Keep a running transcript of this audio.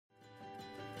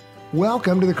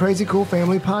Welcome to the Crazy Cool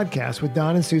Family Podcast with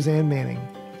Don and Suzanne Manning.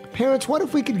 Parents, what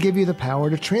if we could give you the power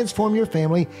to transform your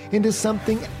family into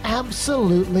something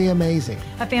absolutely amazing?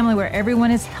 A family where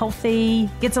everyone is healthy,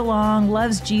 gets along,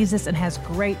 loves Jesus, and has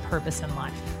great purpose in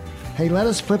life. Hey, let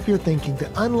us flip your thinking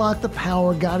to unlock the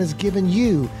power God has given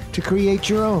you to create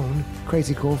your own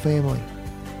Crazy Cool family.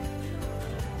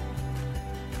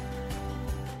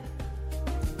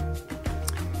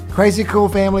 Crazy Cool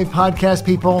Family Podcast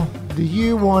people, do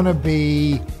you want to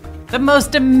be the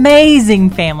most amazing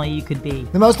family you could be?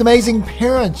 The most amazing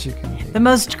parents you can be? The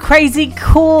most crazy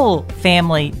cool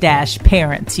family -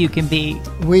 parents you can be?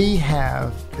 We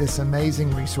have this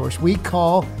amazing resource we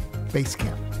call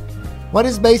Basecamp. What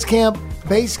is Basecamp?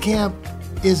 Basecamp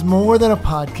is more than a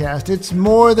podcast. It's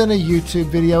more than a YouTube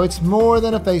video. It's more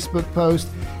than a Facebook post.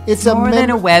 It's more than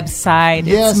a website.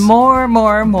 Yes. It's more.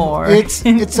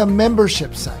 It's a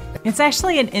membership site. It's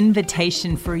actually an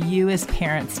invitation for you as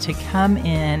parents to come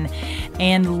in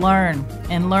and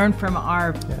learn from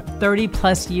our 30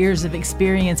 plus years of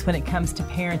experience when it comes to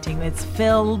parenting. It's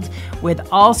filled with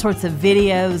all sorts of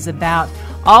videos about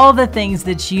all the things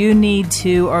that you need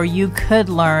to or you could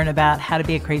learn about how to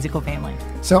be a crazy cool family.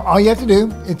 So all you have to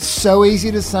do, it's so easy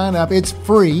to sign up. It's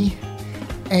free.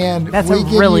 And that's a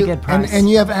really good price. And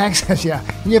you have access, You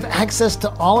have access to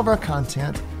all of our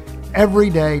content every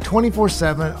day,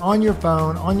 24/7, on your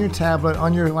phone, on your tablet,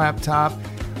 on your laptop.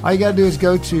 All you got to do is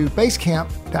go to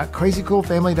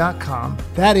basecamp.crazycoolfamily.com.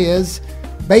 That is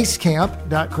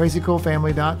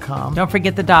basecamp.crazycoolfamily.com. Don't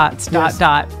forget the dots,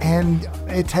 dot. And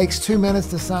it takes 2 minutes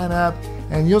to sign up.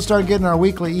 And you'll start getting our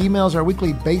weekly emails, our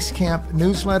weekly Basecamp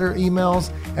newsletter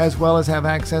emails, as well as have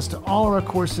access to all of our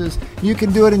courses. You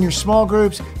can do it in your small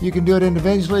groups. You can do it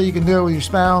individually. You can do it with your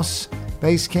spouse.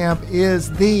 Basecamp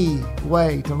is the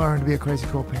way to learn to be a crazy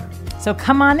cool parent. So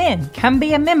come on in. Come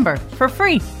be a member for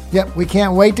free. Yep, we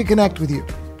can't wait to connect with you.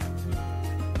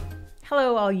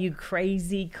 Hello, all you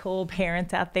crazy cool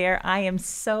parents out there. I am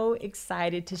so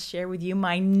excited to share with you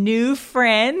my new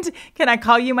friend. Can I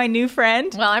call you my new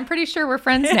friend? Well, I'm pretty sure we're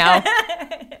friends now.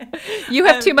 You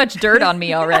have too much dirt on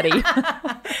me already.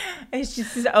 It's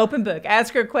just an open book.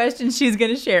 Ask her a question, she's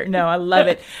going to share. No, I love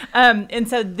it. And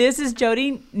so this is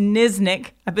Jody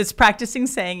Nisnik. I was practicing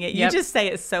saying it. You just say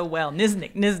it so well.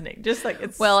 Nisnik. Just like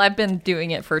it's. Well, I've been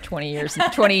doing it for 20 years,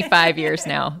 25 years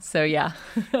now. So yeah.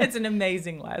 It's an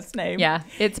amazing last name. Yeah,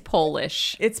 it's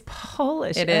Polish. It's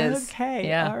Polish. It is. Okay.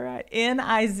 Yeah. All right.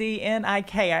 Niznik.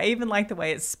 I even like the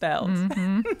way it's spelled.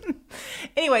 Mm-hmm.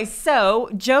 Anyway, so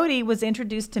Jody was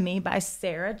introduced to me by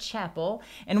Sarah Chappell,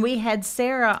 and we had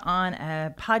Sarah on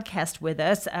a podcast with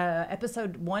us,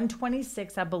 episode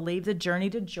 126, I believe, The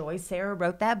Journey to Joy. Sarah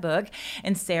wrote that book,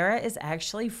 and Sarah is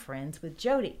actually friends with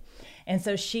Jody. And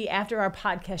so after our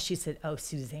podcast, she said, "Oh,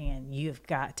 Suzanne, you've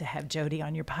got to have Jody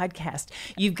on your podcast.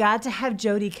 You've got to have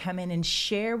Jody come in and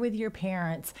share with your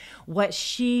parents what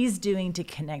she's doing to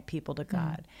connect people to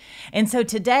God." And so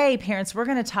today, parents, we're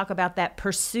going to talk about that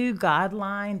pursue God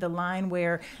line, the line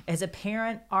where, as a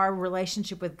parent, our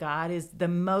relationship with God is the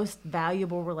most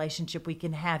valuable relationship we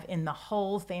can have in the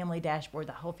whole family dashboard,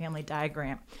 the whole family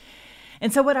diagram.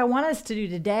 And so what I want us to do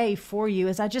today for you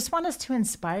is I just want us to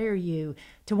inspire you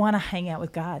to want to hang out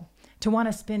with God, to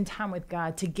want to spend time with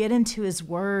God, to get into his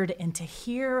word and to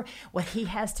hear what he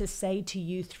has to say to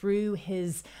you through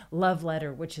his love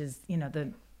letter, which is,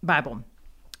 the Bible.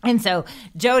 And so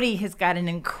Jody has got an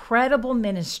incredible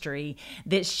ministry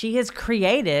that she has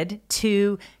created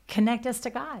to connect us to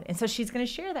God. And so she's going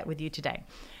to share that with you today.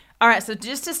 All right, so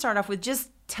just to start off with, just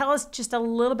tell us just a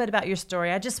little bit about your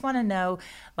story. I just want to know,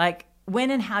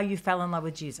 when and how you fell in love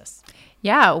with Jesus.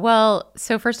 Yeah, well,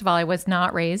 so first of all, I was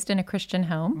not raised in a Christian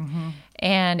home,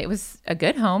 and it was a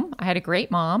good home. I had a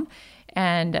great mom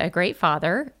and a great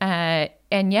father,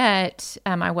 and yet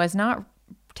I was not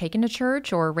taken to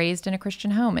church or raised in a Christian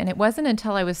home. And it wasn't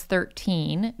until I was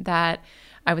 13 that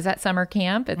I was at summer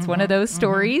camp. It's one of those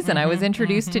stories, and I was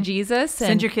introduced to Jesus. And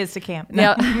send your kids to camp.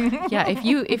 No. Yeah,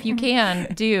 if you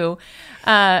can do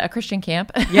a Christian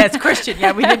camp. Yeah, it's Christian.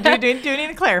 Yeah, we do need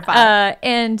to clarify.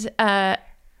 I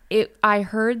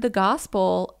heard the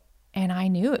gospel, and I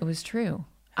knew it was true.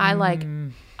 I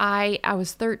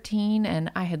was 13,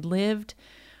 and I had lived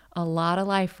a lot of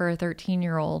life for a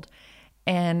 13-year-old,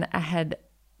 and I had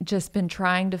just been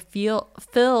trying to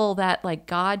fill that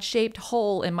God-shaped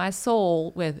hole in my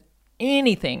soul with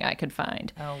anything I could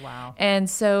find. Oh, wow. And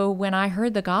so when I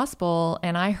heard the gospel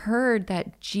and I heard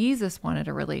that Jesus wanted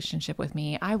a relationship with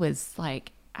me, I was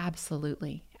like,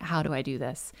 absolutely, how do I do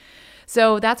this?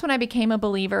 So that's when I became a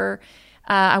believer.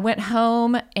 I went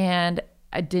home and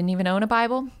I didn't even own a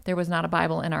Bible. There was not a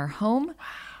Bible in our home. Wow.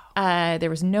 There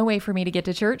was no way for me to get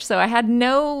to church. So I had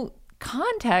no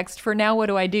context for now what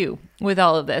do I do with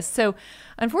all of this. So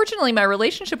unfortunately, my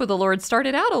relationship with the Lord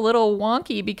started out a little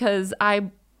wonky because I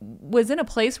was in a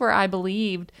place where I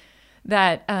believed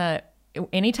that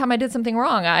anytime I did something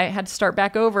wrong, I had to start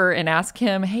back over and ask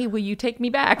him, hey, will you take me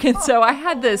back? And so I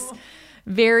had this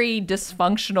very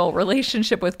dysfunctional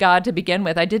relationship with God to begin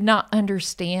with. I did not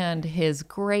understand his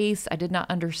grace. I did not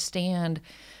understand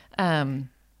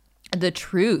the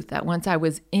truth that once I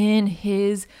was in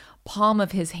his palm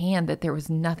of his hand, that there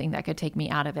was nothing that could take me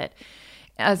out of it.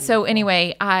 So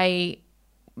anyway, I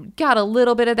got a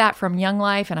little bit of that from Young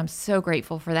Life, and I'm so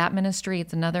grateful for that ministry.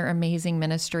 It's another amazing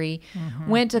ministry.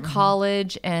 Went to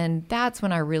college, and that's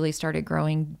when I really started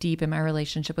growing deep in my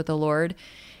relationship with the Lord.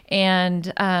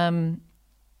 And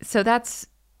so that's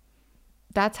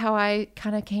how I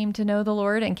kind of came to know the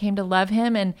Lord and came to love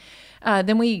him. And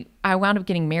then I wound up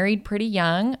getting married pretty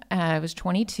young. I was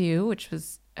 22, which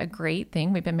was a great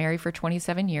thing. We've been married for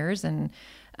 27 years, and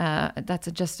that's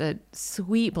just a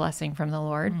sweet blessing from the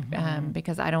Lord,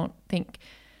 because I don't think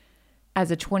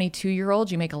as a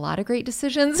 22-year-old you make a lot of great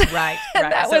decisions. Right.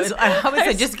 I would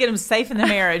say just get them safe in the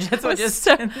marriage. That's what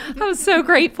I was so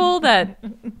grateful that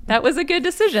was a good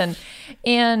decision.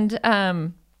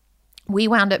 And we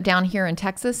wound up down here in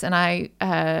Texas, and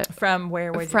I from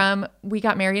where were you? We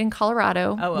got married in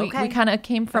Colorado. Oh, okay. We kind of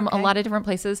came from a lot of different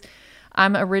places.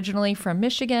 I'm originally from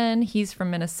Michigan. He's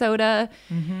from Minnesota.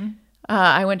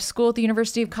 I went to school at the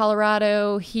University of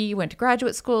Colorado. He went to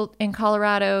graduate school in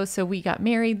Colorado. So we got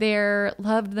married there,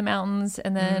 loved the mountains.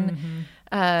 And then...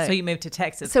 so you moved to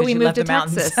Texas. So we moved to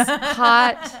mountains. Texas.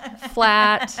 Hot,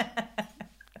 flat,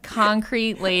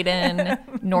 concrete-laden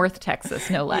North Texas,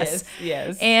 no less.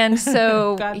 Yes. And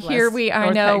so God bless here we are. I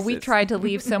North know Texas. we tried to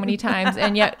leave so many times,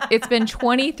 and yet it's been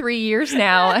 23 years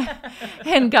now,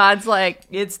 and God's like,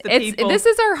 It's the people. This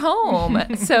is our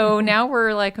home. So now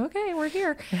we're like, okay, we're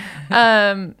here.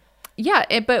 But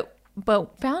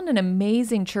found an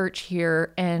amazing church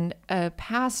here and a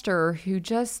pastor who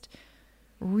just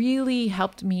really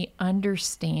helped me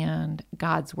understand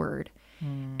God's word.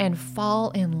 And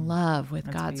fall in love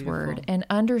with God's word and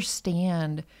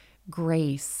understand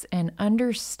grace and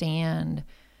understand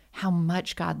how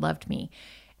much God loved me.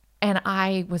 And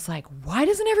I was like, why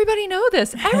doesn't everybody know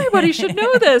this? Everybody should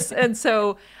know this. And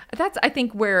so that's, I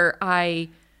think, where I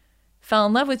fell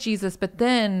in love with Jesus. But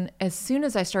then as soon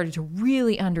as I started to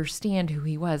really understand who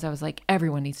he was, I was like,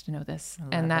 everyone needs to know this.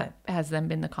 And that has then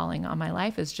been the calling on my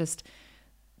life, is just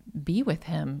be with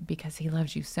him because he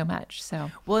loves you so much.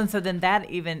 So well, and so then that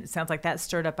even sounds like that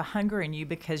stirred up a hunger in you,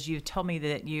 because you told me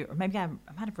that or maybe I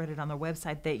might have read it on their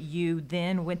website, that you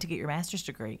then went to get your master's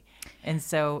degree, and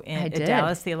so at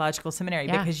Dallas Theological Seminary,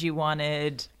 because you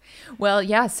wanted. Well,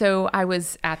 yeah. So I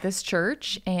was at this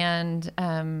church, and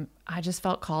I just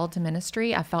felt called to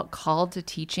ministry. I felt called to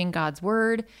teaching God's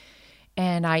word,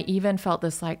 and I even felt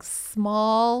this like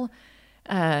small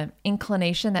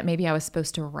inclination that maybe I was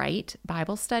supposed to write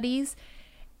Bible studies.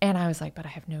 And I was like, but I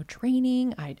have no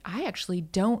training. I actually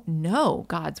don't know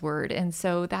God's word. And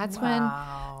so that's when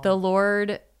the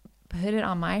Lord put it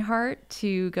on my heart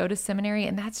to go to seminary.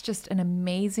 And that's just an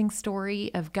amazing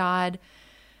story of God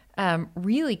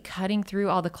really cutting through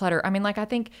all the clutter. I mean, like, I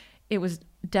think it was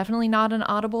definitely not an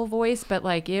audible voice, but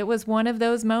like it was one of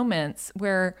those moments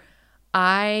where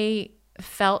I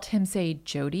felt him say,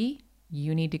 Jody,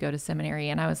 you need to go to seminary.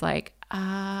 And I was like,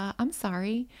 I'm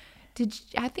sorry.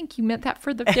 I think you meant that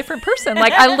for the different person.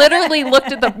 Like, I literally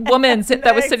looked at the woman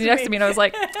that was sitting next to me, and I was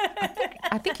like,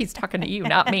 I think he's talking to you,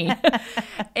 not me.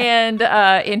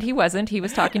 And he wasn't. He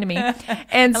was talking to me.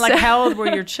 And like, how old were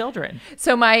your children?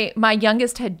 So my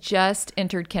youngest had just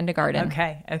entered kindergarten.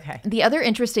 Okay. The other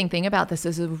interesting thing about this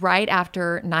is right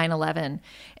after 9/11,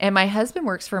 and my husband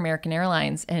works for American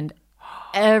Airlines, and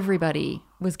everybody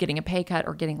was getting a pay cut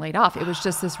or getting laid off. It was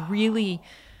just this really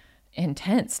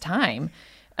intense time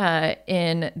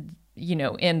in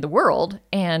the world,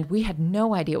 and we had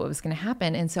no idea what was going to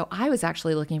happen. And so I was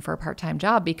actually looking for a part-time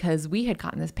job because we had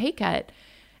gotten this pay cut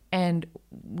and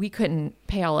we couldn't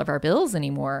pay all of our bills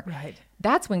anymore. Right.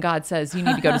 That's when God says, you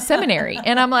need to go to seminary.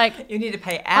 And I'm like, you need to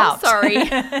pay out. I'm sorry.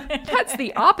 That's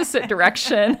the opposite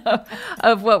direction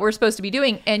of what we're supposed to be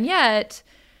doing. And yet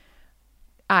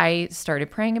I started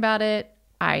praying about it.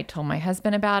 I told my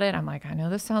husband about it. I'm like, I know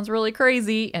this sounds really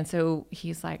crazy. And so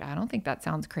he's like, I don't think that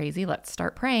sounds crazy. Let's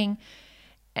start praying.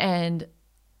 And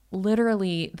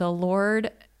literally the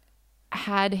Lord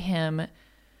had him.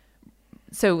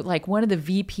 So like one of the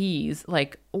VPs,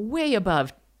 like way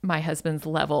above my husband's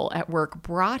level at work,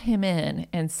 brought him in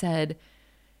and said,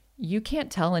 you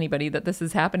can't tell anybody that this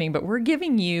is happening, but we're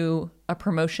giving you a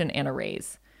promotion and a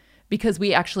raise. because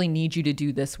we actually need you to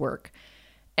do this work.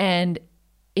 And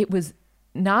it was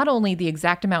not only the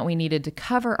exact amount we needed to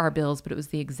cover our bills, but it was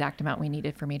the exact amount we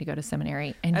needed for me to go to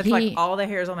seminary. And That's like all the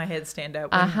hairs on my head stand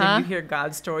up when you hear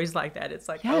God stories like that. It's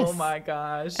like, Yes. oh my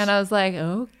gosh. And I was like,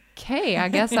 okay, I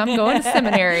guess I'm going to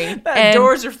seminary. And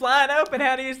doors are flying open.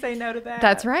 How do you say no to that?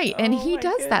 That's right. And Oh he my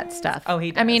does that goodness. stuff. Oh,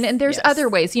 he does. I mean, and there's Yes. other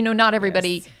ways, not everybody,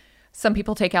 Yes. some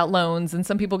people take out loans and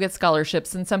some people get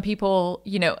scholarships and some people,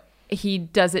 he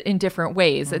does it in different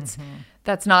ways.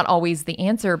 That's not always the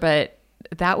answer, but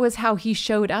that was how he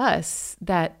showed us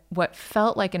that what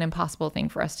felt like an impossible thing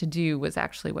for us to do was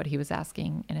actually what he was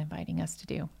asking and inviting us to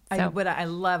do. So What I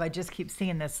love, I just keep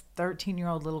seeing this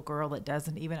 13-year-old little girl that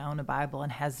doesn't even own a Bible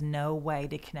and has no way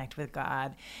to connect with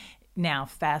God. Now,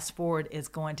 fast forward, is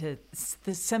going to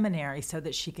the seminary so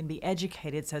that she can be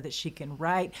educated, so that she can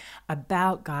write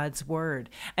about God's word.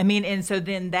 I mean, and so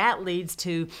then that leads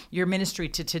to your ministry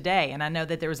to today. And I know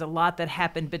that there was a lot that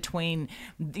happened between,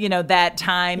 that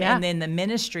time and then the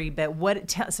ministry. But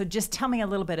so just tell me a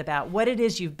little bit about what it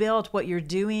is you've built, what you're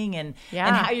doing, and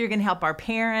how you're going to help our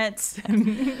parents.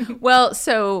 Well,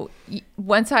 so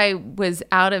once I was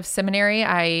out of seminary,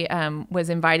 I was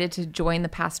invited to join the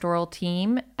pastoral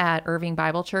team at Irving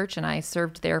Bible Church, and I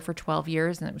served there for 12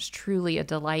 years, and it was truly a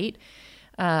delight.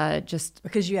 Just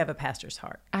because you have a pastor's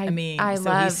heart. I so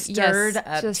love, he stirred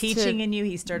yes, up teaching in you.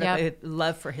 He stirred up a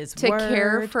love for his to word.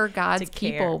 care for God's to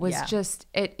care. people was just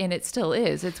it, and it still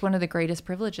is. It's one of the greatest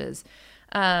privileges.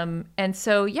 And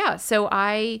so so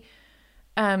I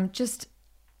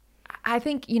I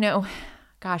think,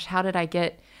 gosh, how did I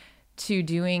get to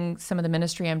doing some of the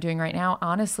ministry I'm doing right now?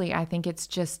 Honestly, I think it's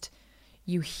just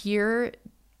you hear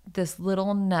this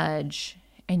little nudge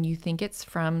and you think it's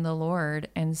from the Lord.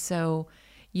 And so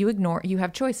you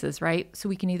have choices, right? So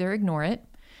we can either ignore it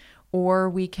or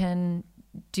we can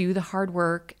do the hard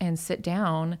work and sit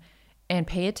down and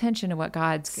pay attention to what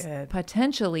God's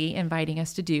potentially inviting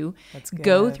us to do.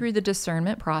 Go through the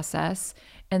discernment process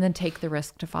and then take the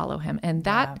risk to follow him. And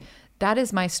that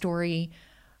is my story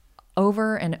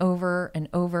over and over and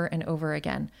over and over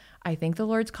again. I think the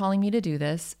Lord's calling me to do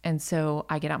this. And so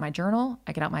I get out my journal,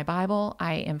 I get out my Bible,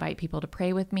 I invite people to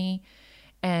pray with me,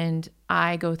 and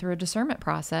I go through a discernment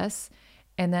process,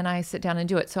 and then I sit down and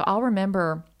do it. So I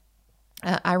remember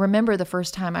the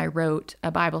first time I wrote a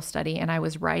Bible study, and I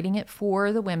was writing it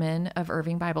for the women of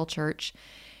Irving Bible Church,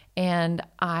 and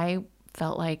I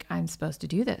felt like I'm supposed to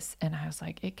do this. And I was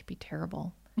like, it could be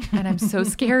terrible. And I'm so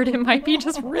scared it might be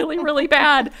just really, really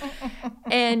bad.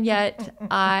 And yet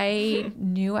I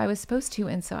knew I was supposed to.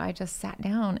 And so I just sat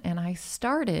down and I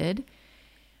started,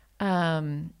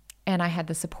 and I had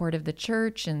the support of the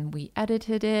church, and we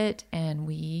edited it and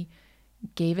we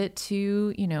gave it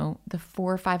to, the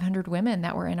 400 or 500 women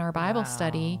that were in our Bible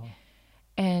study.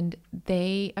 And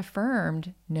they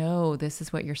affirmed, no, this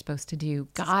is what you're supposed to do.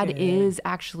 God is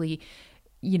actually,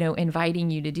 inviting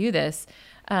you to do this.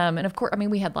 And of course,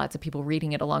 we had lots of people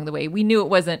reading it along the way. We knew it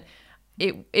wasn't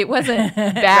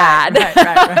bad.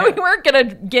 Right. We weren't going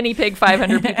to guinea pig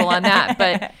 500 people on that.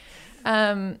 But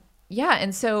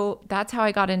and so that's how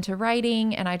I got into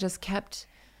writing. And I just kept,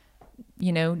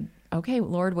 okay,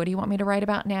 Lord, what do you want me to write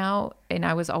about now? And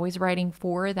I was always writing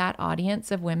for that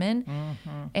audience of women.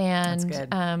 Mm-hmm. And That's good.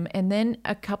 And then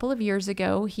a couple of years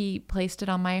ago, he placed it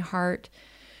on my heart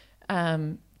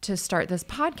to start this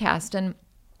podcast. And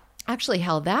actually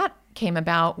how that came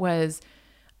about was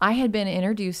I had been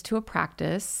introduced to a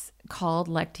practice called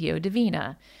Lectio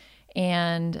Divina.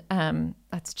 And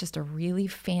that's just a really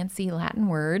fancy Latin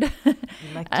word.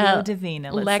 Lectio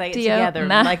Divina. Let's say it together.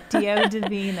 Lectio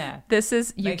Divina. This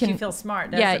is Makes you feel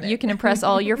smart, doesn't it? You can impress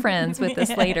all your friends with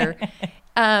this later.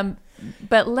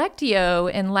 But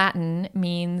Lectio in Latin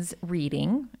means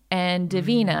reading, and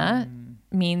Divina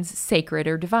means sacred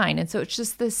or divine. And so it's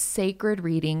just this sacred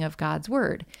reading of God's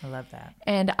word. I love that.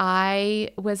 And I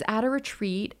was at a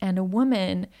retreat, and a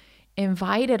woman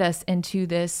invited us into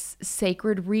this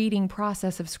sacred reading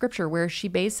process of scripture where she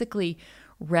basically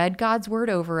read God's word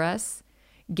over us,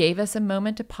 gave us a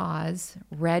moment to pause,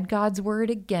 read God's word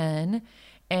again,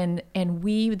 and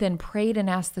we then prayed and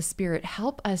asked the Spirit,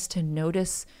 help us to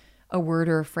notice a word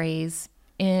or a phrase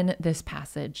in this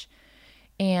passage.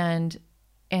 And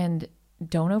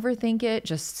don't overthink it,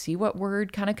 just see what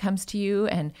word kind of comes to you.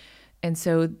 And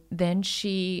so then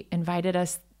she invited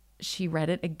us, she read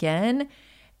it again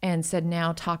and said,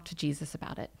 now talk to Jesus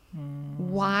about it.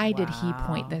 Why did he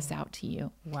point this out to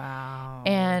you? Wow.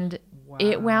 And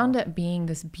it wound up being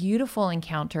this beautiful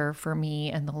encounter for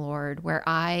me and the Lord where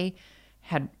I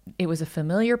it was a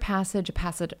familiar passage, a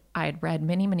passage I had read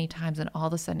many, many times, and all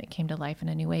of a sudden it came to life in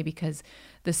a new way because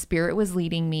the Spirit was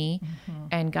leading me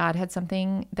and God had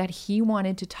something that he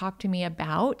wanted to talk to me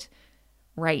about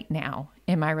right now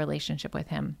in my relationship with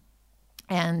him.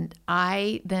 And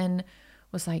I then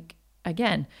was like,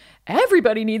 again,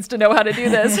 everybody needs to know how to do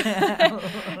this.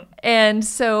 And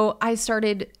so I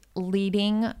started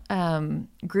leading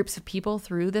groups of people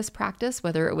through this practice,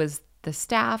 whether it was the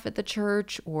staff at the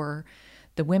church or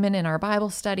the women in our Bible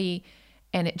study.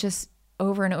 And it just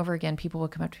over and over again, people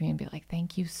would come up to me and be like,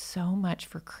 thank you so much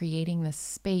for creating this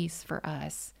space for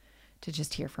us to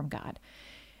just hear from God.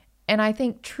 And I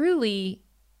think truly,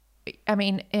 I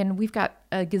mean, and we've got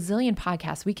a gazillion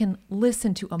podcasts. We can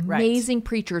listen to amazing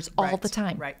preachers all the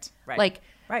time. Right. Like,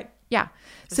 right. Yeah.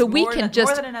 There's so we can just,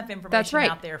 more than enough information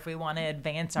out there if we want to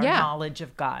advance our knowledge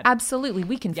of God. Absolutely.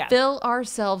 We can fill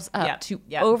ourselves up to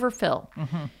overfill.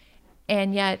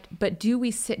 And yet, but do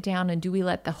we sit down and do we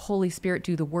let the Holy Spirit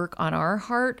do the work on our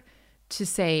heart to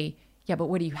say, yeah, but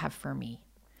what do you have for me?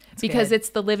 Because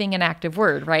it's the living and active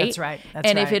word, right? That's right.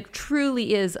 And if it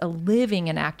truly is a living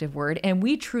and active word, and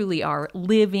we truly are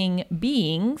living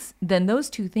beings, then those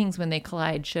two things, when they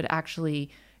collide, should actually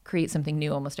create something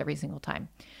new almost every single time.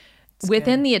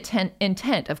 Within the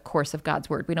intent, of course, of God's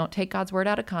word. We don't take God's word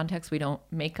out of context. We don't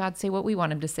make God say what we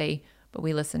want him to say, but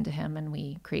we listen to him and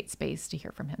we create space to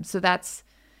hear from him. So that's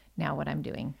now what I'm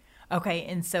doing. Okay,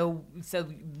 and so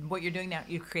what you're doing now,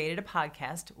 you created a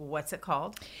podcast. What's it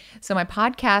called? So my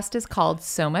podcast is called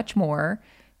So Much More,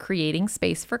 Creating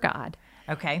Space for God.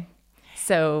 Okay.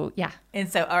 So, yeah. And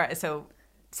so, all right, so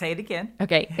say it again.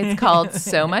 Okay, it's called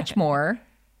So Much More,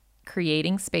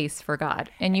 Creating Space for God.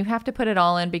 And you have to put it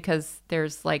all in because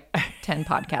there's like 10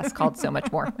 podcasts called So Much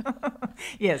More.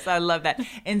 Yes, I love that.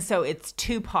 And so it's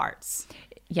 2 parts.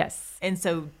 Yes. And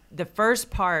so the first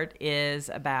part is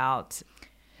about...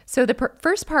 So the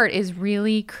first part is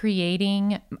really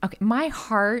creating, my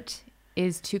heart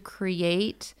is to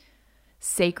create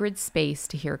sacred space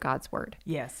to hear God's word.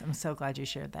 Yes, I'm so glad you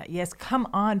shared that. Yes, come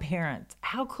on, parents.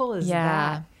 How cool is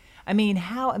that? I mean,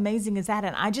 how amazing is that?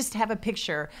 And I just have a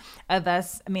picture of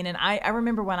us. I mean, and I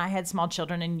remember when I had small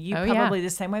children, and you probably the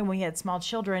same way when we had small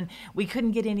children, we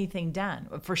couldn't get anything done.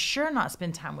 For sure not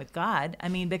spend time with God. I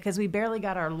mean, because we barely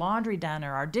got our laundry done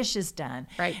or our dishes done.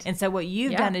 Right. And so what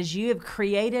you've done is you have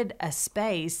created a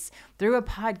space through a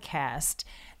podcast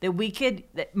that we could,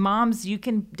 that moms,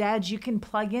 dads, you can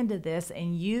plug into this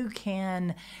and you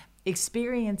can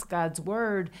experience God's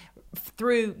word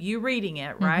through you reading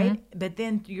it, right? But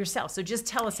then yourself. So just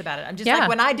tell us about it. I'm just like,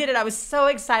 when I did it, I was so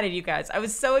excited, you guys. I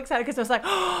was so excited because I was like,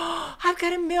 oh, I've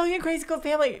got a million Crazy Cool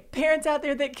Family parents out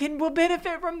there that will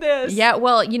benefit from this. Yeah,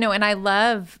 well, and I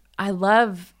love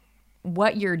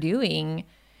what you're doing.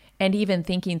 And even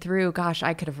thinking through, gosh,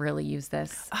 I could have really used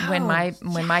this when my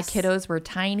kiddos were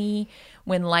tiny,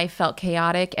 when life felt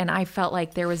chaotic, and I felt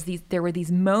like there were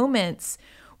these moments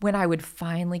when I would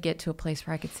finally get to a place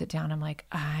where I could sit down. I'm like,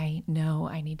 I know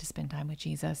I need to spend time with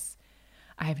Jesus.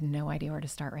 I have no idea where to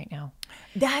start right now.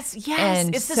 It's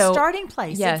the starting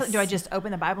place. Yes. Do I just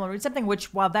open the Bible and read something?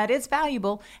 Which, while that is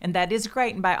valuable and that is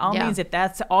great, and by all means, if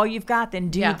that's all you've got, then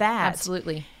do that.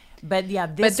 Absolutely. But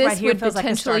this right here would feels like a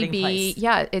potentially starting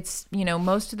place. It's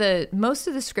most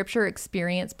of the Scripture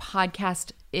Experience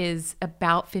podcast is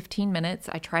about 15 minutes.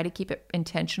 I try to keep it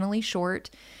intentionally short,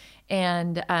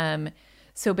 and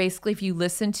so basically, if you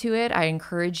listen to it, I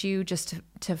encourage you just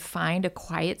to find a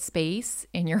quiet space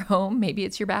in your home. Maybe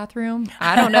it's your bathroom.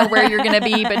 I don't know where you're going to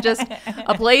be, but just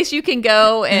a place you can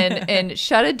go and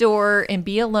shut a door and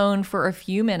be alone for a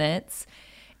few minutes.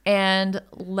 And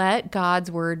let God's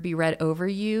word be read over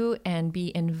you and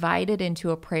be invited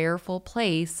into a prayerful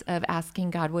place of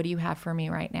asking God, what do you have for me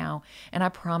right now? And I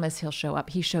promise he'll show up.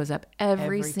 He shows up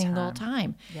every single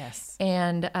time. Yes.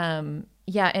 And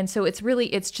and so it's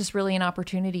just really an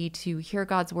opportunity to hear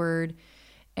God's word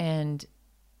and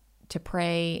to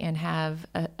pray and have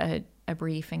a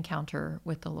brief encounter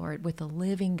with the Lord, with the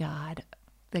living God,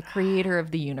 the creator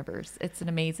of the universe. It's an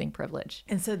amazing privilege.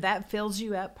 And so that fills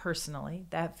you up personally.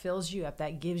 That fills you up.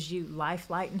 That gives you life,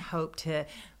 light, and hope to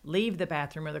leave the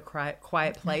bathroom or the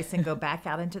quiet place and go back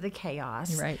out into the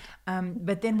chaos. Right.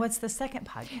 But then what's the second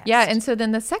podcast? Yeah. And so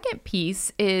then the second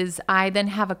piece is I then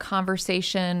have a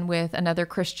conversation with another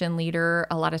Christian leader.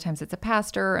 A lot of times it's a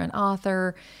pastor, an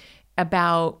author,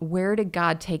 about where did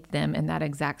God take them in that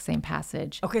exact same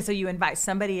passage. Okay, so you invite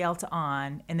somebody else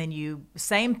on, and then you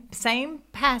same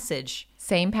passage.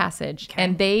 Same passage. Okay.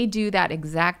 And they do that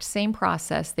exact same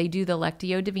process. They do the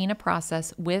Lectio Divina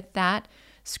process with that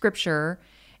scripture.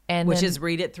 And Which is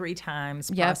read it 3 times,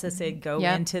 process it, go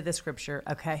into the scripture.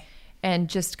 Okay. and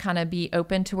just kind of be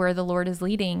open to where the Lord is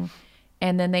leading.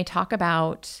 And then they talk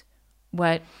about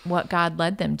what God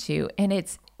led them to. And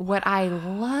it's what I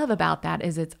love about that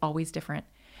is it's always different.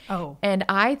 Oh. And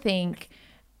I think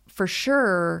for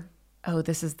sure,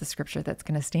 this is the scripture that's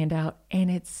going to stand out.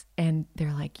 And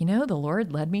they're like, the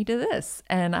Lord led me to this.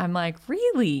 And I'm like,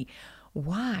 really?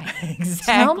 Why?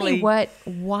 Exactly. Tell me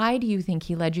why do you think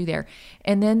he led you there?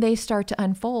 And then they start to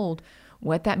unfold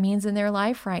what that means in their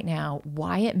life right now,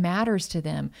 why it matters to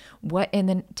them, and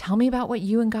then tell me about what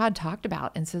you and God talked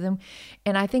about.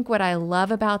 And I think what I love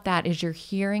about that is you're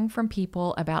hearing from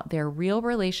people about their real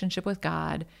relationship with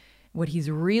God, what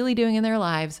he's really doing in their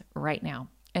lives right now.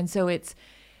 And so it's,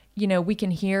 we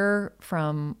can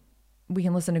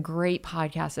listen to great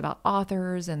podcasts about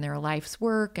authors and their life's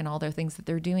work and all their things that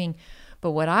they're doing.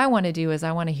 But what I want to do is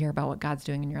I want to hear about what God's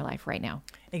doing in your life right now.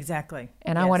 Exactly.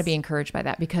 And I want to be encouraged by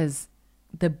that, because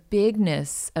the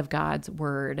bigness of God's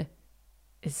word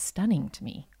is stunning to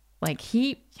me. Like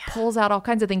he pulls out all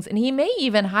kinds of things, and he may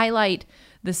even highlight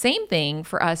the same thing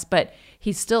for us, but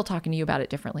he's still talking to you about it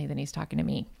differently than he's talking to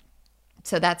me.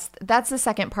 So that's the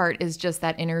second part, is just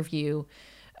that interview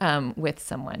with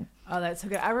someone. Oh, that's so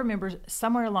good. I remember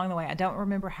somewhere along the way, I don't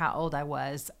remember how old I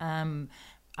was. I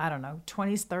don't know,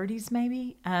 20s, 30s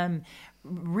maybe,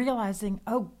 realizing,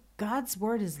 God's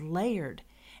word is layered.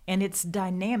 And it's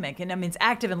dynamic, and it's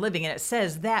active and living, and it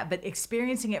says that, but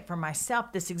experiencing it for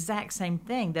myself, this exact same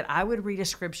thing, that I would read a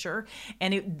scripture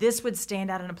and this would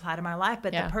stand out and apply to my life.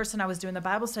 But the person I was doing the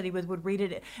Bible study with would read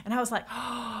it, and I was like,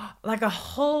 like a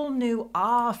whole new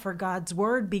awe for God's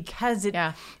word, because it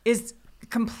is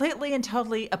completely and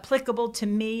totally applicable to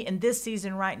me in this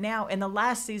season right now. In the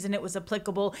last season, it was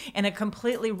applicable in a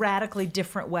completely radically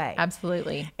different way.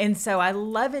 Absolutely. And so I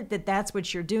love it that that's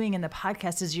what you're doing in the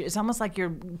podcast. It's almost like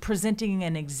you're presenting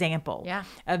an example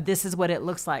of this is what it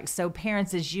looks like. So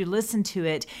parents, as you listen to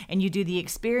it and you do the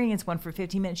experience one for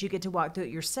 15 minutes, you get to walk through it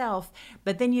yourself.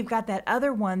 But then you've got that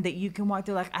other one that you can walk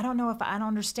through, like, I don't know if I don't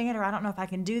understand, or I don't know if I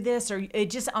can do this, or it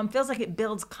just feels like it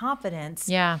builds confidence.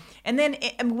 Yeah. And then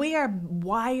we are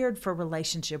wired for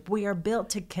relationship. We are built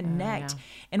to connect.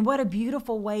 And what a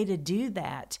beautiful way to do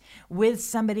that with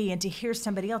somebody and to hear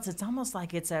somebody else. It's almost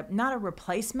like it's not a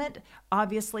replacement,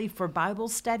 obviously, for Bible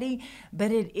study, but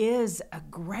it is a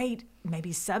great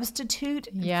maybe substitute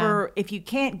for if you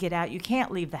can't get out, you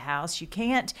can't leave the house, you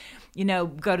can't,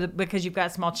 go to, because you've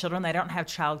got small children, they don't have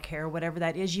childcare, whatever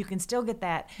that is, you can still get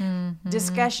that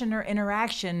discussion or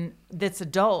interaction that's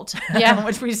adult,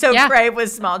 which we so crave with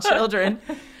small children.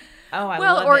 I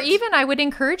love it. Even I would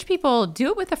encourage people, do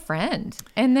it with a friend,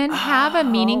 and then have a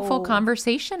meaningful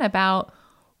conversation about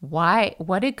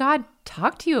what did God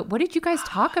talk to you? What did you guys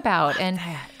talk about? And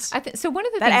so one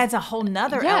of the that things adds a whole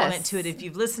nother element to it. If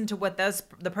you've listened to what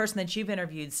the person that you've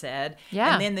interviewed said,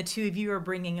 and then the two of you are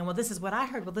bringing in, well, this is what I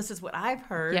heard. Well, this is what I've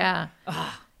heard. Yeah. Wow.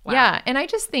 Yeah. And I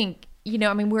just think,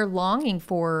 we're longing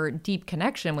for deep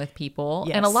connection with people.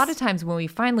 Yes. And a lot of times when we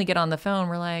finally get on the phone,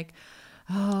 we're like,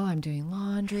 I'm doing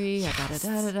laundry. I gotta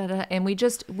da-da-da-da. And we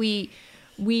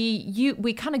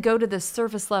kind of go to this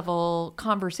surface level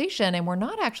conversation, and we're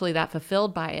not actually that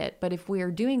fulfilled by it. But if we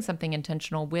are doing something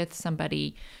intentional with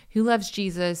somebody who loves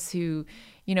Jesus, who,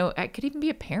 it could even be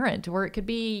a parent, or it could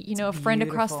be, a friend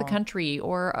across the country,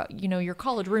 or, your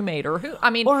college roommate, or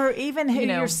or even who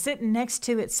you're sitting next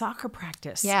to at soccer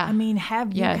practice. Yeah.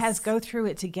 Have you guys go through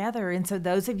it together. And so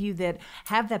those of you that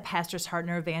have that pastor's heart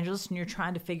and are evangelists, and you're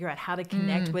trying to figure out how to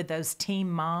connect with those teen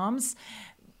moms,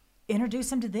 introduce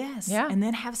them to this and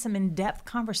then have some in-depth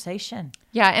conversation.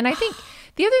 Yeah. And I think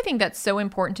the other thing that's so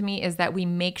important to me is that we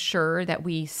make sure that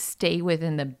we stay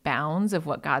within the bounds of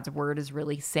what God's word is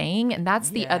really saying. And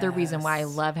that's the other reason why I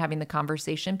love having the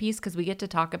conversation piece, because we get to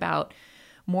talk about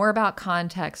more about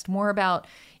context, more about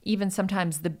even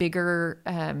sometimes the bigger,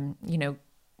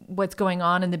 what's going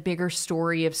on in the bigger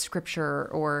story of scripture,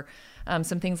 or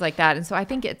some things like that. And so I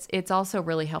think it's also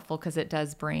really helpful, because it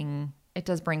does bring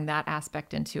that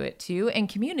aspect into it too. And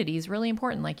community is really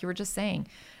important, like you were just saying.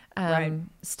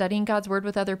 Studying God's word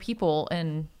with other people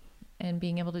and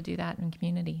being able to do that in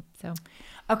community. So,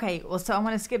 okay. Well, so I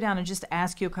want to skip down and just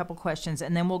ask you a couple questions,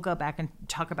 and then we'll go back and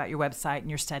talk about your website and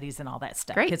your studies and all that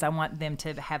stuff. Great. Because I want them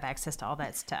to have access to all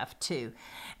that stuff too.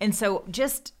 And so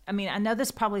I know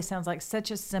this probably sounds like such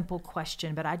a simple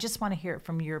question, but I just want to hear it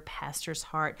from your pastor's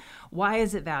heart. Why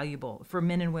is it valuable for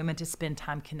men and women to spend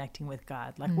time connecting with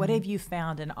God? Like, what have you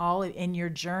found in your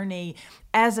journey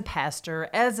as a pastor,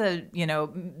 as a,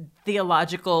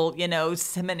 theological,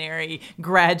 seminary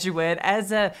graduate,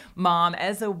 as a mom,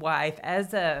 as a wife,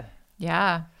 as a...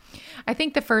 Yeah. I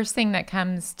think the first thing that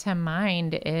comes to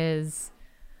mind is,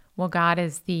 Well, God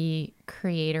is the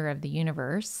creator of the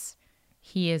universe.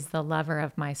 He is the lover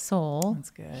of my soul. That's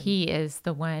good. He is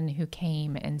the one who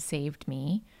came and saved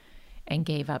me and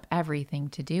gave up everything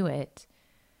to do it.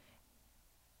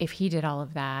 If he did all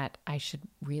of that, I should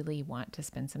really want to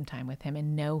spend some time with him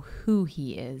and know who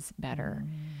he is better.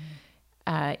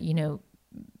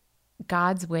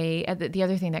 God's way, the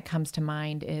other thing that comes to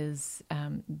mind is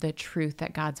the truth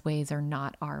that God's ways are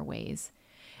not our ways.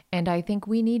 And I think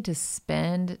we need to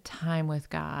spend time with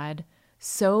God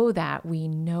so that we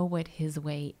know what his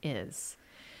way is.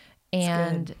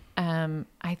 And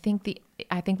I think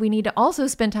we need to also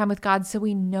spend time with God so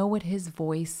we know what his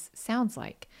voice sounds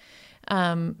like.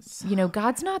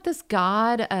 God's not this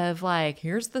God of like,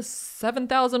 here's the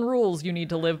 7,000 rules you need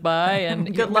to live by, and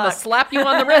I'm going to slap you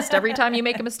on the wrist every time you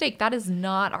make a mistake. That is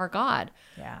not our God.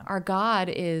 Yeah. Our God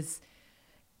is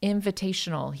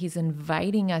invitational. He's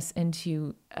inviting us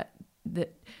into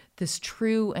this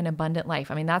true and abundant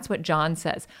life. I mean, that's what John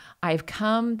says. I've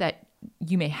come that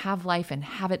you may have life and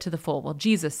have it to the full. Well,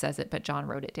 Jesus says it, but John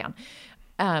wrote it down.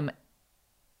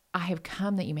 I have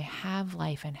come that you may have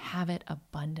life and have it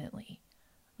abundantly.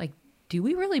 Like, do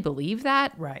we really believe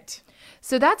that? Right.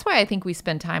 So that's why I think we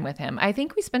spend time with him. I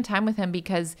think we spend time with him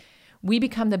because we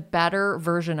become the better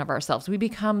version of ourselves. We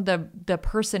become the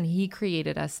person he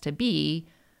created us to be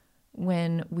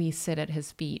when we sit at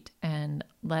his feet and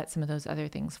let some of those other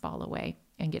things fall away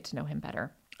and get to know him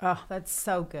better. Oh, that's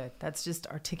so good. That's just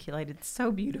articulated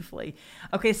so beautifully.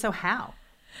 Okay, so how?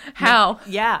 How?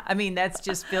 Yeah, I mean, that's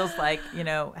just feels like,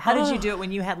 how did you do it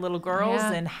when you had little girls,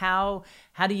 and how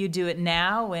do you do it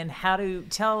now, and how to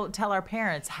tell our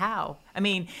parents how? I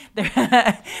mean,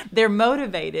 they're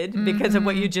motivated because of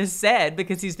what you just said,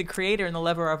 because he's the creator and the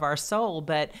lover of our soul,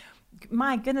 but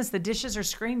my goodness, the dishes are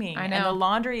screaming. I know. And the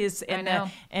laundry is and the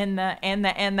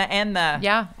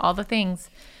Yeah, all the things.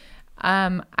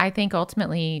 I think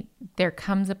ultimately there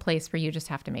comes a place where you just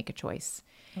have to make a choice.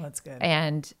 Oh, that's good.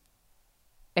 And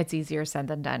it's easier said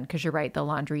than done, because you're right, the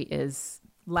laundry is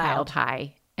piled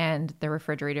high and the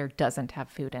refrigerator doesn't have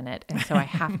food in it. And so I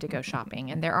have to go shopping.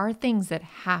 And there are things that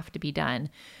have to be done.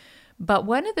 But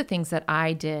one of the things that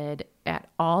I did at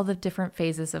all the different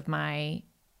phases of my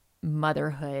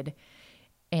motherhood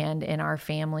and in our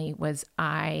family was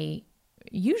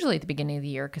usually at the beginning of the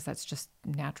year, because that's just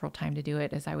natural time to do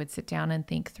it, is I would sit down and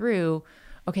think through,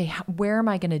 okay, where am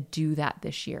I going to do that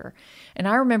this year? And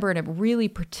I remember in a really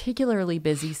particularly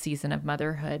busy season of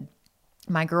motherhood,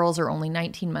 my girls are only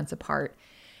 19 months apart.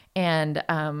 And,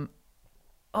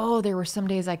 there were some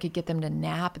days I could get them to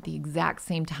nap at the exact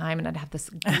same time, and I'd have this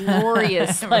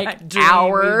glorious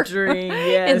hour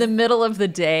in the middle of the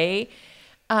day.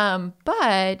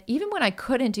 But even when I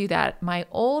couldn't do that, my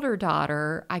older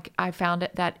daughter, I found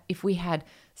it that if we had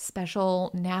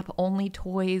special nap-only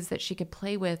toys that she could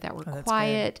play with that were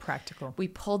quiet, practical, we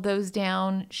pulled those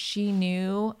down. She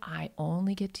knew I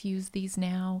only get to use these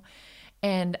now.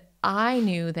 And I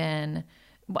knew then,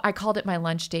 I called it my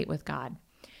lunch date with God.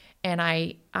 And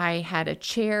I had a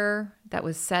chair that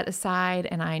was set aside,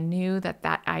 and I knew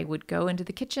that I would go into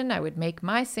the kitchen, I would make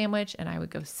my sandwich, and I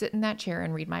would go sit in that chair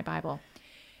and read my Bible.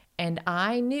 And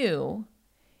I knew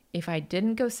if I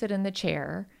didn't go sit in the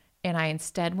chair and I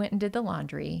instead went and did the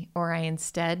laundry, or I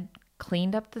instead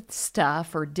cleaned up the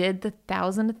stuff or did the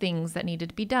 1,000 things that needed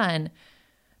to be done,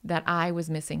 that I was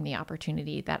missing the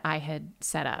opportunity that I had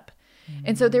set up.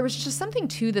 And so there was just something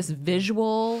to this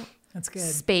visual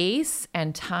space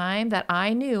and time that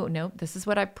I knew, nope, this is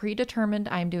what I predetermined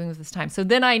I'm doing with this time. So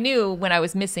then I knew when I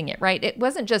was missing it, right? It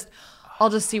wasn't just, I'll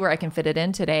just see where I can fit it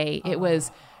in today. It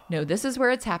was, no, this is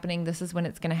where it's happening. This is when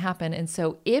it's going to happen. And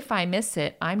so if I miss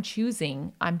it, I'm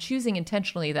choosing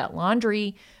intentionally that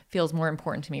laundry feels more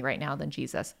important to me right now than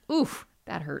Jesus. Oof,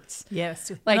 that hurts. Yes.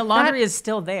 Like the laundry is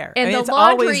still there. And it's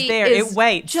always there. It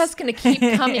waits. Just going to keep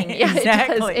coming. Yeah,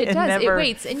 exactly. It does. It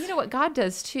waits. And you know what God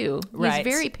does too? Right.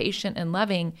 He's very patient and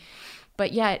loving,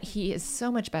 but yet he is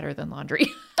so much better than laundry.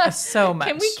 So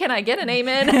much. Can I get an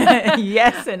amen?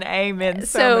 Yes, an amen.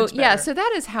 So much better. Yeah, so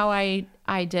that is how I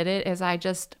did it, is I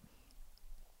just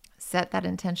set that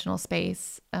intentional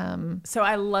space. So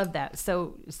I love that.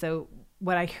 So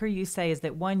what I hear you say is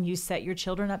that, one, you set your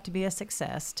children up to be a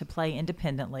success, to play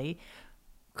independently.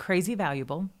 Crazy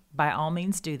valuable. By all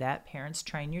means do that. Parents,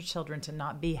 train your children to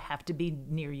not have to be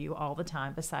near you all the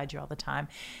time, beside you all the time.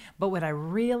 But what I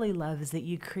really love is that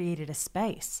you created a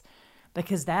space.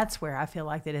 Because that's where I feel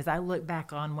like that as I look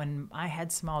back on when I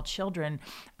had small children,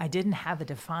 I didn't have a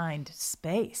defined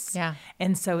space. Yeah.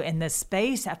 And so in the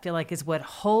space, I feel like is what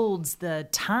holds the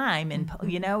time. And,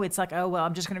 it's like, oh, well,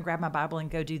 I'm just going to grab my Bible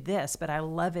and go do this. But I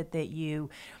love it that you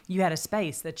You had a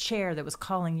space, the chair that was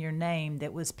calling your name,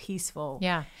 that was peaceful.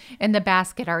 Yeah. And the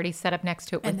basket already set up next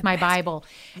to it with my Bible.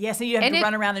 Yes, and you have to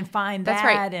run around and find that's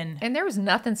that. Right. And there was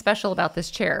nothing special about this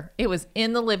chair. It was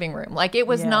in the living room. Like, it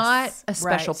was not a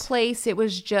special place. It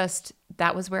was just,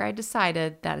 that was where I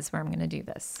decided that is where I'm going to do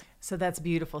this. So that's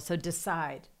beautiful. So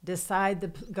decide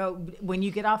when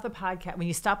you get off the podcast, when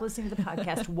you stop listening to the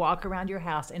podcast, walk around your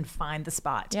house and find the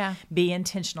spot. Yeah. Be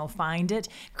intentional, find it,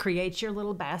 create your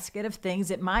little basket of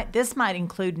things. This might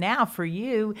include now for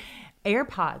you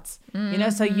AirPods,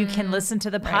 so you can listen to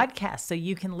the podcast, so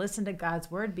you can listen to God's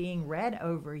word being read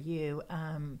over you.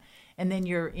 And then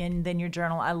you're in your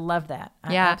journal. I love that.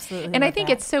 I absolutely and love I think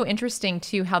that. it's so interesting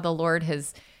too, how the Lord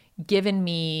has given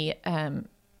me,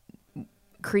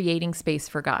 creating space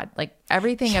for God, like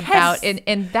everything about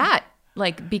and that,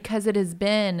 like, because it has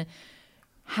been,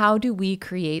 how do we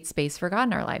create space for God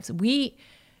in our lives? We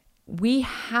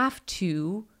have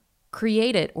to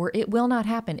create it, or it will not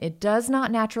happen. It does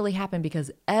not naturally happen, because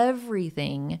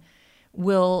everything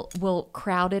will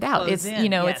crowd it out. Close It's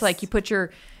in, it's like you put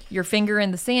your finger in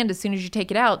the sand. As soon as you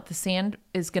take it out, the sand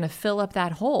is going to fill up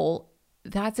that hole.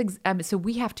 So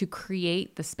we have to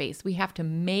create the space. We have to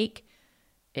make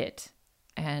it.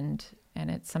 And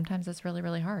sometimes it's really,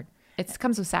 really hard. It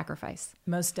comes with sacrifice.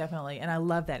 Most definitely. And I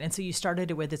love that. And so you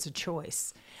started it with, it's a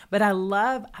choice. But I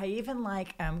even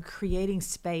like creating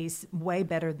space way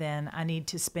better than I need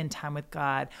to spend time with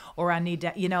God, or I need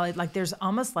to, like there's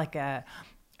almost like a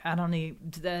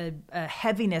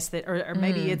heaviness that, or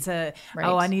maybe it's I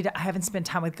haven't spent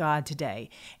time with God today.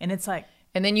 And it's like,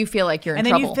 and then you feel like you're in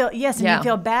trouble. And then you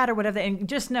feel bad or whatever. And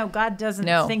just know, God doesn't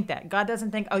think that. God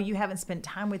doesn't think, oh, you haven't spent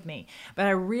time with me. But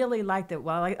I really like that.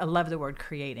 Well, I love the word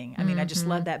creating. I mean, I just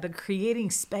love that. But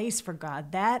creating space for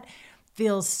God, that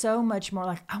feels so much more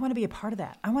like, I want to be a part of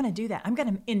that. I want to do that. I'm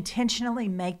going to intentionally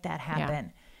make that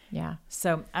happen. Yeah.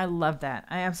 So I love that.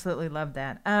 I absolutely love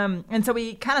that. And so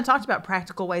we kind of talked about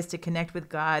practical ways to connect with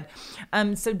God.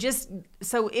 Just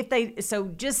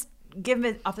give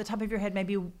it off the top of your head,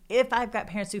 maybe if I've got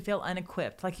parents who feel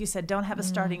unequipped, like you said, don't have a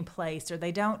starting place, or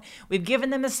we've given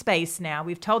them a space now,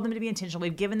 we've told them to be intentional,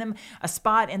 we've given them a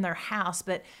spot in their house,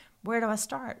 but where do I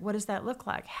start? What does that look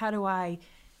like?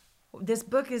 This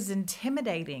book is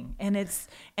intimidating, and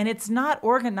it's not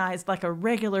organized like a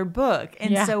regular book.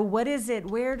 And so what is it?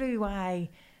 Where do I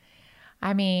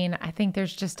mean, I think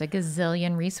there's just a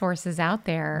gazillion resources out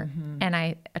there. And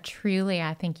I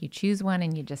think you choose one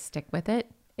and you just stick with it.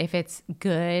 If it's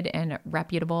good and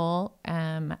reputable,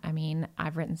 I mean,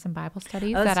 I've written some Bible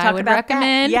studies that I would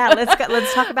recommend. Yeah,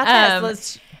 let's talk about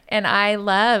that. And I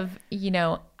love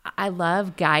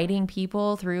guiding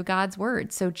people through God's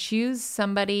word. So choose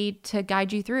somebody to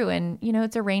guide you through. And,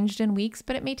 it's arranged in weeks,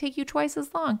 but it may take you twice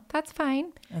as long. That's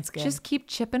fine. That's good. Just keep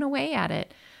chipping away at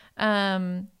it.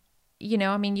 I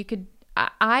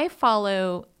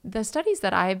follow the studies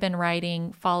that I've been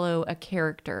writing, follow a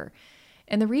character.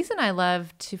 And the reason I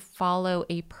love to follow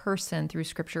a person through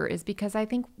scripture is because I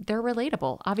think they're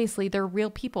relatable. Obviously, they're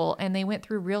real people and they went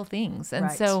through real things.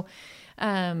 And so,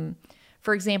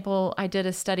 for example, I did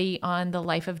a study on the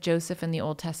life of Joseph in the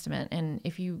Old Testament. And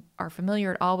if you are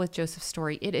familiar at all with Joseph's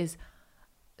story, it is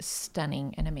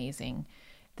stunning and amazing.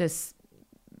 This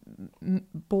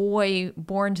boy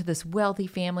born to this wealthy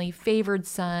family, favored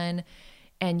son,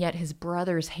 and yet his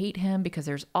brothers hate him because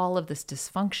there's all of this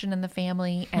dysfunction in the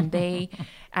family. And they,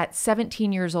 at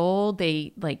 17 years old,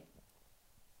 they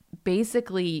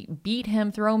basically beat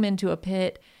him, throw him into a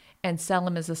pit, and sell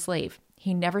him as a slave.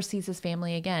 He never sees his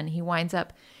family again. He winds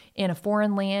up in a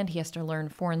foreign land. He has to learn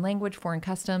foreign language, foreign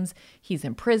customs. He's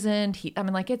imprisoned.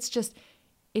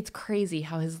 It's crazy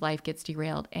how his life gets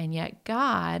derailed. And yet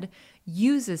God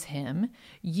uses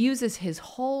his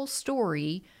whole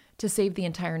story to save the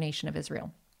entire nation of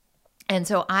Israel. And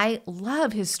so I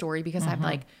love his story because I'm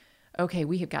like, okay,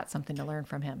 we have got something to learn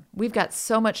from him. We've got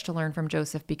so much to learn from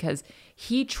Joseph because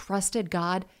he trusted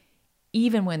God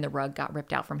even when the rug got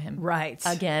ripped out from him. Right.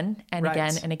 Again and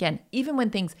again and again. Even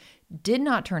when things did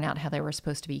not turn out how they were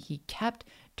supposed to be, he kept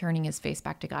turning his face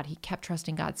back to God. He kept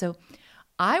trusting God. So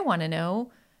I want to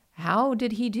know, how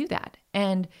did he do that?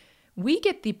 And we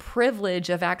get the privilege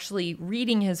of actually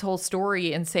reading his whole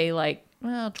story and say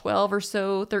 12 or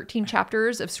so, 13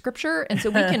 chapters of scripture. And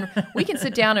so we can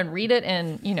sit down and read it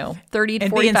in, 30 to 45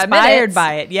 minutes. And be inspired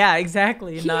by it. Yeah,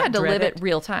 exactly. He had to live it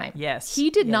real time. Yes. He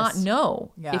did not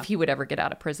know if he would ever get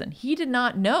out of prison. He did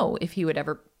not know if he would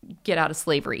ever get out of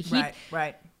slavery.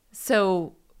 Right.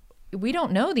 So we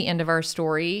don't know the end of our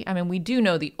story. I mean, we do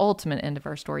know the ultimate end of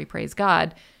our story, praise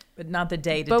God. But not the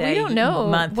day to day, but we don't know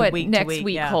month, what week next to week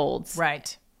week holds.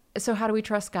 Right. So how do we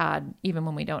trust God even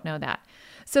when we don't know that?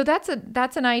 So that's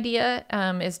an idea,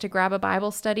 is to grab a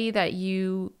Bible study that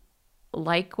you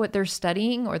like what they're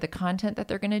studying or the content that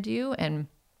they're going to do, and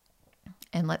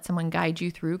let someone guide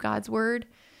you through God's word.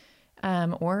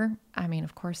 Or, I mean,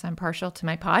 of course, I'm partial to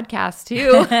my podcast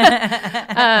too.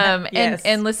 Yes.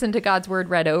 and listen to God's word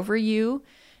read over you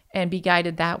and be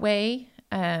guided that way.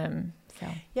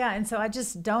 Yeah, and so I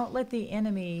just don't let the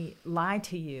enemy lie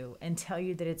to you and tell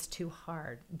you that it's too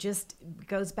hard. Just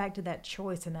goes back to that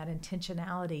choice and that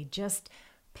intentionality. Just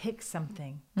pick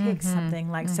something.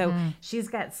 So she's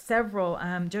got several,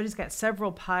 Jody's got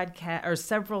several podcasts or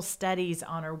several studies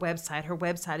on her website. Her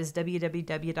website is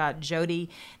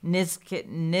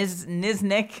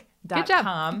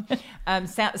www.jodyniznik.com.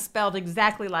 Spelled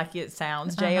exactly like it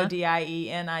sounds,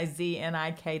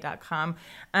 JODIENIZNIK.com.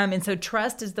 And so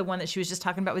trust is the one that she was just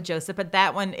talking about with Joseph. But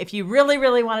that one, if you really,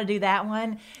 really want to do that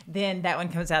one, then that one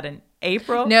comes out in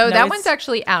April. No, that one's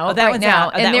actually out that right one's now.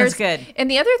 out. And that one's good. And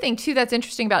the other thing too that's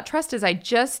interesting about Trust is I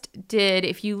just did,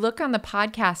 if you look on the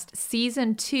podcast,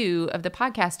 season 2 of the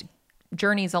podcast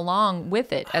journeys along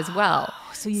with it as well.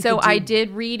 So I did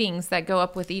readings that go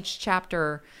up with each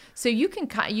chapter. So you could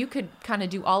kind of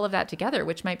do all of that together,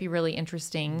 which might be really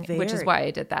interesting, which is why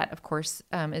I did that, of course,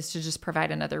 is to just provide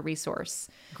another resource.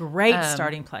 Great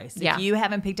starting place. Yeah. If you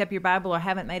haven't picked up your Bible or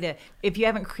if you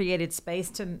haven't created space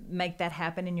to make that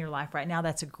happen in your life right now,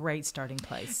 that's a great starting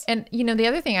place. And, the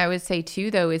other thing I would say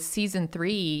too, though, is season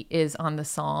 3 is on the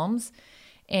Psalms,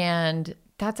 and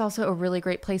that's also a really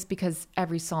great place because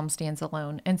every Psalm stands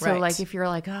alone. And so like, if you're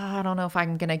like, I don't know if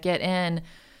I'm going to get in,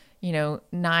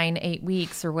 9-8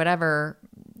 weeks or whatever,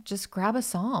 just grab a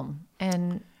Psalm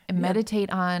and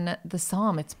meditate on the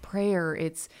Psalm. It's prayer.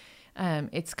 It's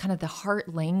kind of the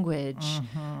heart language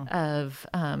of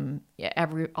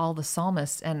all the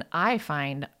psalmists. And I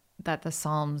find that the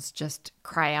Psalms just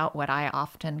cry out what I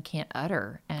often can't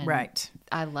utter. And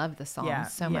I love the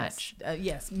Psalms so much.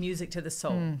 Yes, music to the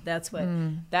soul. That's what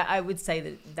that I would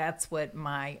say that's what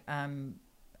my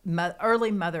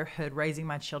early motherhood, raising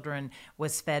my children,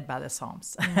 was fed by the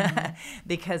Psalms.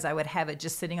 Because I would have it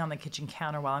just sitting on the kitchen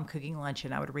counter while I'm cooking lunch,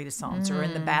 and I would read a Psalms, or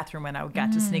in the bathroom when I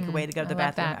got to sneak away to go to the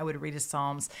bathroom, I would read a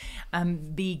Psalms,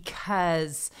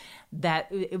 because that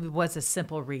it was a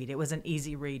simple read. It was an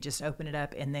easy read. Just open it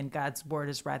up, and then God's word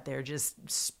is right there, just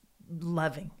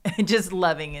loving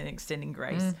and extending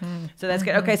grace. So that's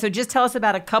good. Okay, so just tell us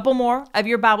about a couple more of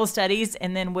your Bible studies,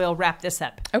 and then we'll wrap this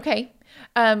up. Okay.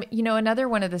 Another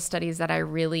one of the studies that I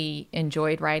really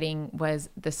enjoyed writing was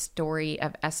the story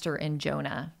of Esther and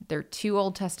Jonah. They're 2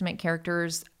 Old Testament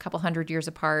characters, a couple hundred years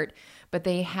apart, but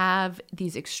they have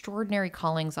these extraordinary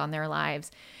callings on their lives,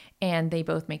 and they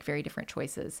both make very different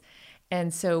choices.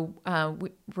 And so we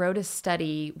wrote a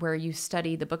study where you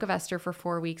study the book of Esther for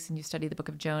 4 weeks, and you study the book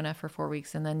of Jonah for 4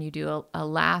 weeks, and then you do a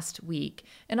last week.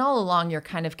 And all along, you're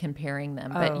kind of comparing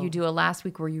them, but you do a last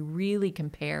week where you really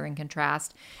compare and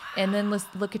contrast. Wow. And then let's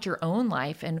look at your own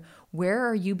life, and where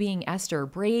are you being Esther,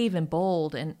 brave and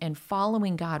bold and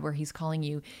following God where he's calling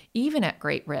you, even at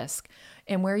great risk?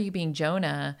 And where are you being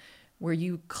Jonah, where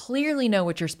you clearly know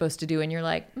what you're supposed to do, and you're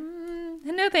like,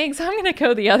 no thanks, I'm going to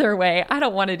go the other way. I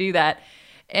don't want to do that.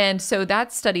 And so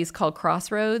that study is called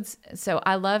Crossroads. So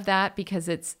I love that because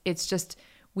it's just,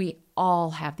 we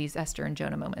all have these Esther and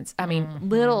Jonah moments. I mean,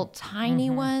 little tiny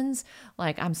ones,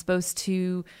 like I'm supposed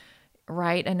to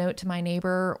write a note to my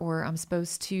neighbor, or I'm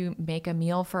supposed to make a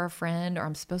meal for a friend, or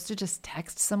I'm supposed to just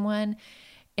text someone.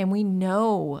 And we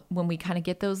know when we kind of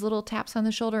get those little taps on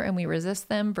the shoulder and we resist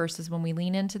them versus when we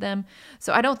lean into them.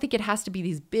 So I don't think it has to be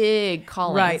these big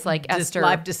callings like just Esther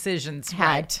life decisions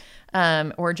had,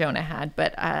 or Jonah had.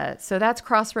 But so that's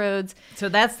Crossroads. So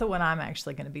that's the one I'm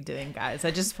actually going to be doing, guys.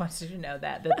 I just want you to know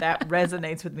that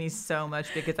resonates with me so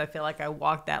much, because I feel like I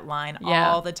walk that line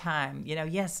all the time.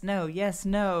 Yes, no, yes,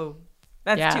 no.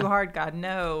 That's too hard, God,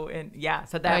 no. And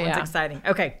so that one's exciting.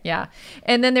 Okay. Yeah.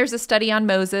 And then there's a study on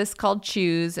Moses called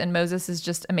Choose, and Moses is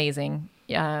just amazing.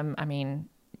 I mean,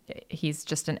 he's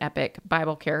just an epic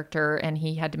Bible character, and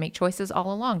he had to make choices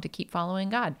all along to keep following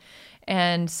God.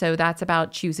 And so that's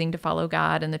about choosing to follow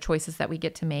God and the choices that we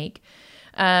get to make.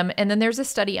 And then there's a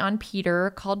study on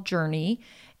Peter called Journey.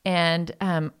 And,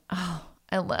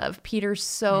 I love Peter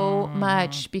so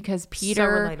much, because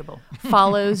Peter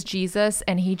follows Jesus,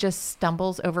 and he just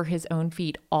stumbles over his own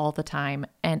feet all the time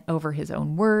and over his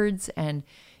own words. And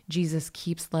Jesus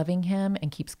keeps loving him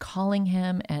and keeps calling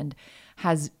him and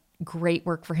has great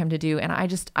work for him to do. And I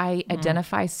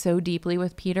identify so deeply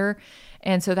with Peter.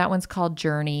 And so that one's called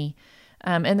Journey.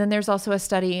 And then there's also a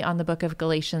study on the book of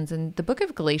Galatians. And the book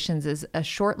of Galatians is a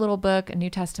short little book, a New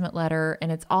Testament letter,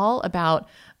 and it's all about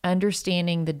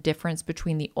understanding the difference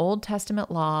between the Old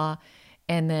Testament law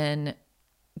and then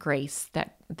grace,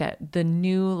 that the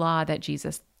new law that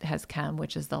Jesus has come,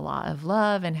 which is the law of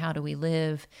love, and how do we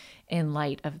live in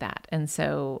light of that. And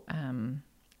so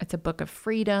it's a book of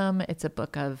freedom. It's a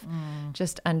book of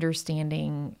just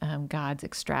understanding God's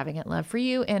extravagant love for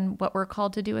you and what we're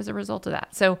called to do as a result of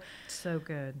that. So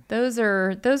good. Those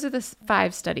are the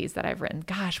 5 studies that I've written.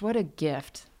 Gosh, what a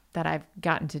gift that I've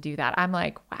gotten to do that. I'm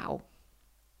like, wow,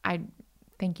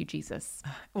 thank you, Jesus.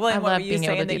 Well, and I what love were you being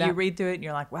able saying to do that you that. read through it and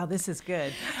you're like, wow, this is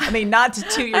good. I mean, not to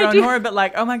toot your own horn, but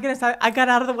like, oh my goodness, I got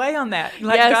out of the way on that.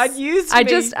 Like Yes. God used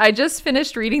me. I just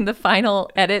finished reading the final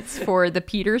edits for the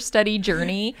Peter study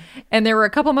journey, and there were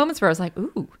a couple moments where I was like,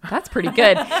 ooh, that's pretty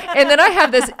good. And then I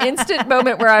have this instant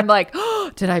moment where I'm like, oh,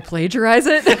 did I plagiarize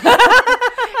it?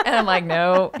 And I'm like,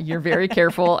 no, you're very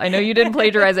careful. I know you didn't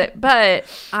plagiarize it, but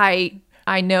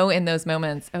I know in those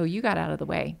moments, oh, you got out of the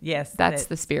way. Yes, That's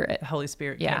the Spirit. The Holy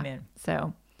Spirit Yeah. came in.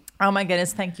 So Oh my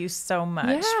goodness, thank you so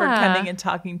much for Yeah. coming and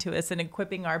talking to us and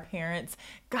equipping our parents.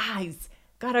 Guys,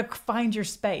 gotta find your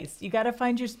space. You gotta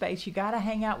find your space. You gotta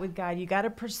hang out with God. You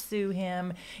gotta pursue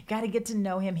Him. You gotta get to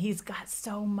know Him. He's got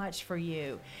so much for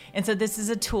you. And so this is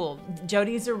a tool.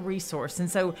 Jody is a resource. And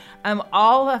so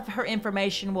all of her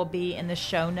information will be in the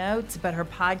show notes, but her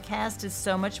podcast is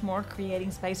so much more, Creating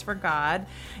Space for God.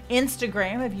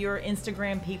 Instagram, if you're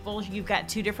Instagram people, you've got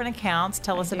 2 different accounts.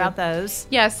 Tell us about those.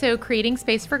 yeah, so Creating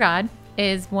Space for God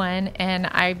is one, and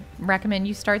I recommend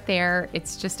you start there.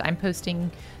 It's just I'm posting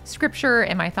scripture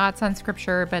and my thoughts on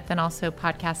scripture, but then also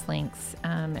podcast links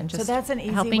and just So that's an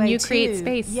easy helping way you create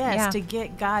space. Yes, yeah. to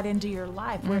get God into your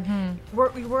life.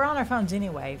 We're on our phones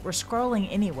anyway. We're scrolling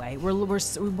anyway. We're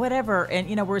whatever,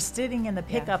 and we're sitting in the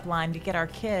pickup line to get our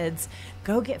kids.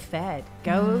 Go get fed.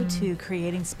 Go to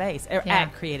Creating Space or Yeah.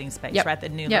 at Creating Space. Yep. Right, the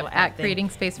new Yep, little at thing. Creating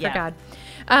Space for Yeah. God.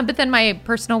 But then my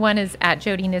personal one is at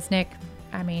Jody Nisnik.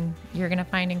 I mean, you're going to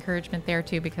find encouragement there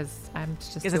too, because I'm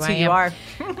just Because who that's I who you am.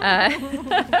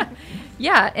 are.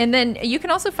 Yeah, and then you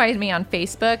can also find me on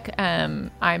Facebook. I'm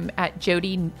at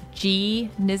Jody G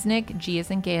Nisnik. G is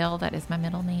in Gail. That is my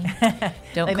middle name.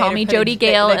 Don't They call made me her put a- Jody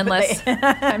they- Gale they- unless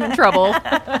I'm in trouble.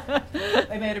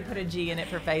 They made her put a G in it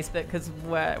for Facebook because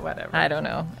whatever. I don't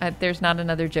know. There's not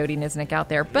another Jody Nisnik out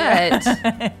there, but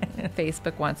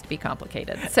Facebook wants to be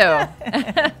complicated. So,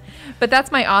 but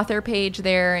that's my author page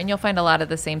there, and you'll find a lot of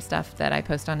the same stuff that I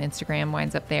post on Instagram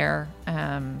winds up there.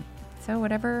 So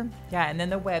whatever. Yeah, and then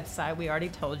the website, we already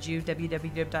told you,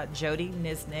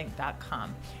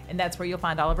 www.jodynisnik.com. And that's where you'll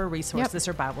find all of our resources,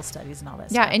 her Bible studies and all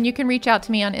that Yeah, stuff. and you can reach out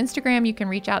to me on Instagram. You can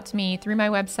reach out to me through my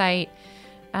website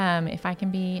if I can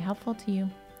be helpful to you.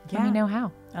 Let me Yeah. know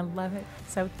how. I love it.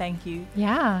 So thank you.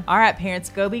 Yeah. All right,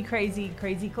 parents, go be crazy,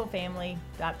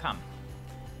 crazycoolfamily.com.